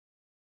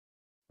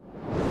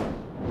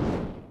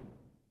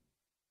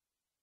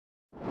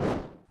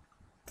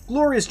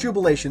Glorious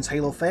jubilations,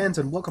 Halo fans,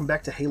 and welcome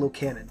back to Halo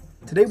Canon.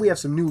 Today we have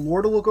some new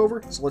lore to look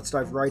over, so let's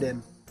dive right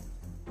in.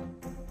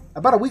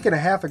 About a week and a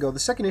half ago, the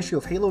second issue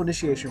of Halo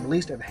Initiation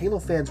released and Halo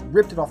fans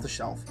ripped it off the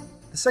shelf.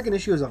 The second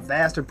issue is a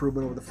vast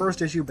improvement over the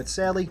first issue, but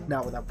sadly,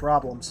 not without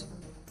problems.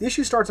 The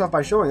issue starts off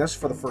by showing us,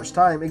 for the first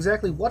time,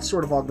 exactly what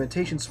sort of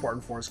augmentations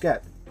Spartan 4s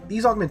get.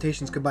 These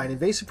augmentations combine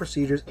invasive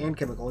procedures and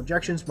chemical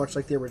injections, much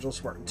like the original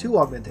Spartan 2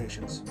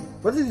 augmentations.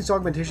 Whether these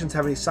augmentations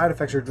have any side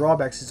effects or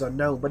drawbacks is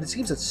unknown, but it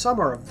seems that some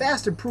are a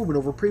vast improvement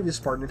over previous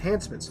Spartan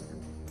enhancements.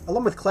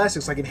 Along with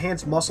classics like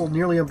enhanced muscle,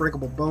 nearly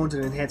unbreakable bones,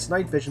 and enhanced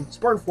night vision,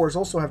 Spartan 4s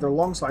also have their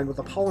lungs lined with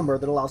a polymer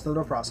that allows them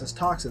to process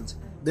toxins.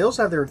 They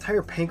also have their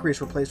entire pancreas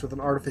replaced with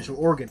an artificial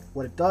organ.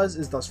 What it does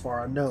is thus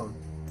far unknown.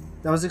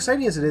 Now, as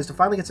exciting as it is to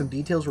finally get some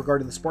details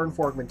regarding the Spartan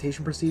 4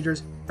 augmentation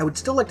procedures, I would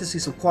still like to see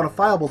some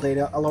quantifiable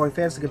data allowing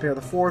fans to compare the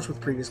 4s with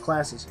previous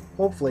classes.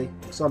 Hopefully,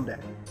 someday.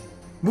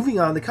 Moving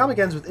on, the comic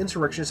ends with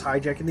insurrectionists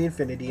hijacking the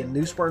Infinity and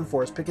new Spartan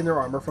 4s picking their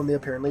armor from the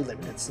apparently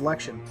limited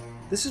selection.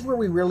 This is where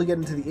we really get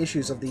into the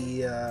issues of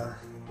the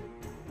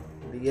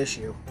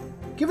issue.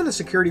 Given the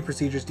security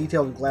procedures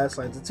detailed in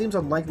Glasslands, it seems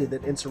unlikely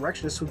that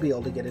insurrectionists would be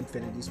able to get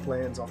Infinity's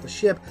plans off the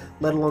ship,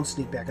 let alone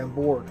sneak back on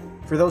board.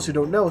 For those who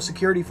don't know,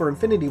 security for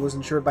Infinity was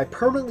ensured by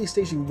permanently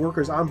stationing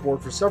workers on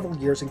board for several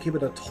years and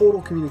keeping a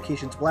total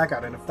communications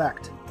blackout in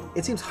effect.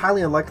 It seems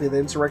highly unlikely that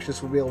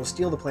insurrectionists would be able to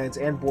steal the plans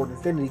and board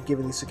Infinity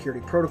given these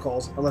security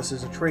protocols, unless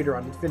there's a traitor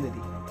on Infinity.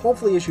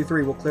 Hopefully issue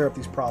 3 will clear up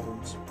these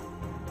problems.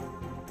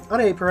 On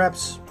a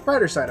perhaps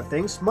brighter side of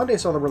things, Monday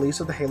saw the release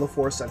of the Halo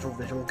 4 Essential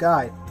Visual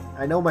Guide.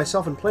 I know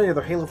myself and plenty of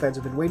other Halo fans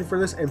have been waiting for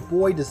this, and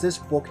boy does this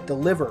book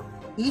deliver.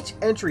 Each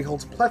entry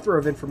holds a plethora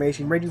of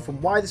information ranging from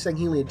why the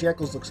Sanghelian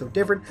Jackals look so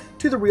different,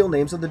 to the real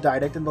names of the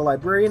Didact and the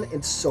Librarian,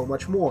 and so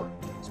much more.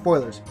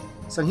 Spoilers.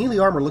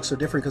 Sangheli armor looks so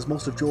different because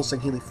most of Joel's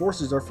Sangheli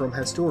forces are from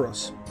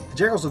Hesturus. The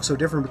Jackals look so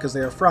different because they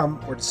are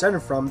from, or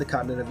descended from, the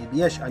continent of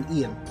Ibish on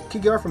Ian.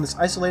 Kigar from this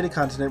isolated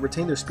continent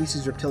retain their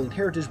species' reptilian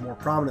heritage more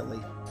prominently.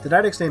 The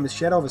Didact's name is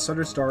Shadow of a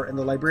Sundered Star, and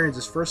the Librarian's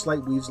is First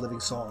Light Weaves Living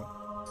Song.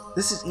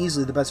 This is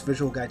easily the best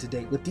visual guide to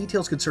date, with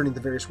details concerning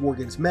the various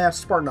Wargames maps,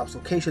 Spartan Ops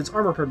locations,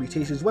 armor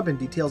permutations, weapon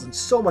details, and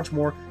so much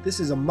more. This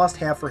is a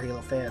must-have for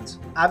Halo fans.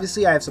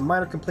 Obviously, I have some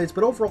minor complaints,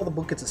 but overall the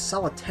book gets a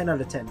solid 10 out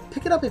of 10.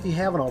 Pick it up if you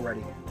haven't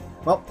already.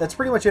 Well, that's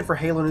pretty much it for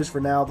Halo news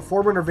for now. The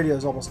Forerunner video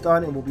is almost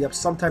done and will be up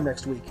sometime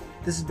next week.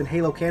 This has been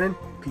Halo Canon.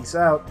 Peace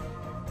out.